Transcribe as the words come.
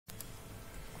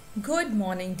Good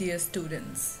morning, dear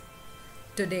students.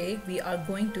 Today we are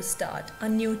going to start a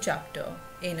new chapter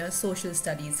in a social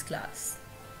studies class.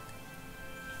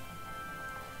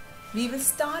 We will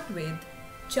start with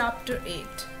chapter 8,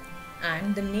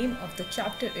 and the name of the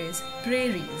chapter is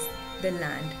Prairies, the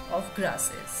land of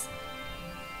grasses.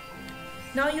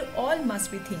 Now you all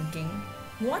must be thinking,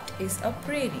 what is a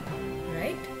prairie,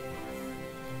 right?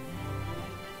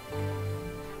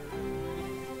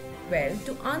 Well,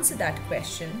 to answer that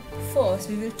question, first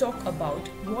we will talk about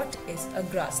what is a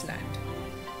grassland.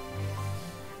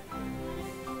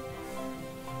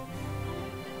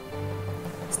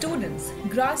 Students,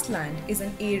 grassland is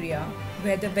an area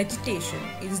where the vegetation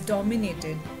is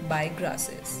dominated by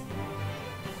grasses.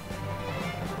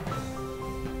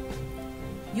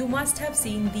 You must have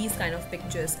seen these kind of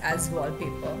pictures as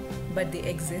wallpaper, but they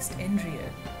exist in real.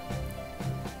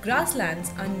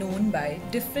 Grasslands are known by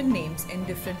different names in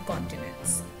different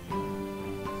continents.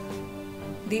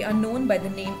 They are known by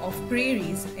the name of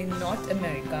prairies in North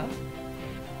America,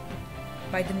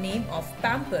 by the name of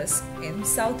pampas in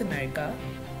South America,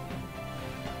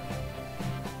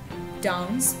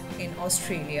 downs in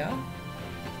Australia,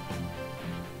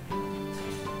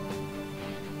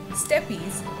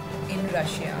 steppes in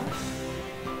Russia,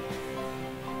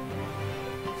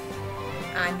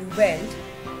 and veld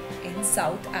in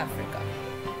South Africa.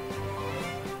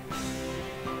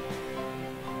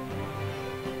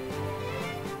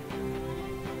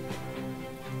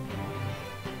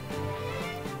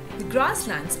 The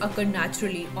grasslands occur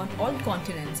naturally on all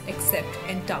continents except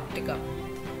Antarctica,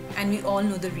 and we all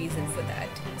know the reason for that.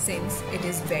 Since it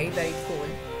is very cold,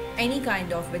 any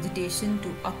kind of vegetation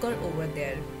to occur over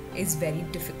there is very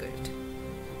difficult.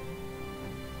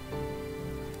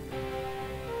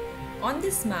 On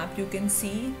this map, you can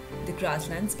see the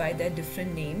grasslands by their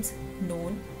different names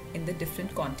known in the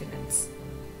different continents.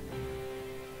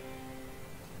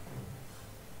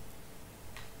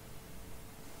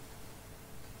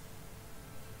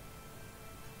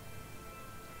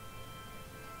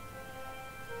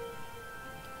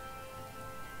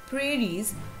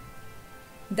 Prairies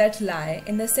that lie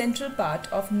in the central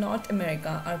part of North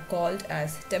America are called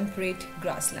as temperate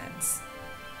grasslands.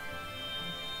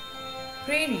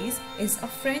 Prairies is a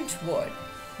French word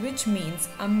which means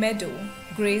a meadow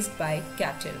grazed by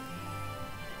cattle.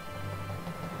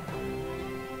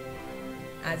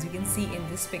 As you can see in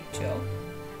this picture,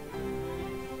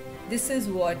 this is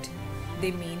what they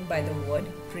mean by the word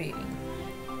prairie.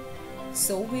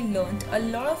 So we learned a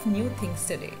lot of new things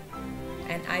today,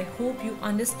 and I hope you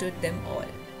understood them all.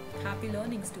 Happy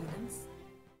learning, students!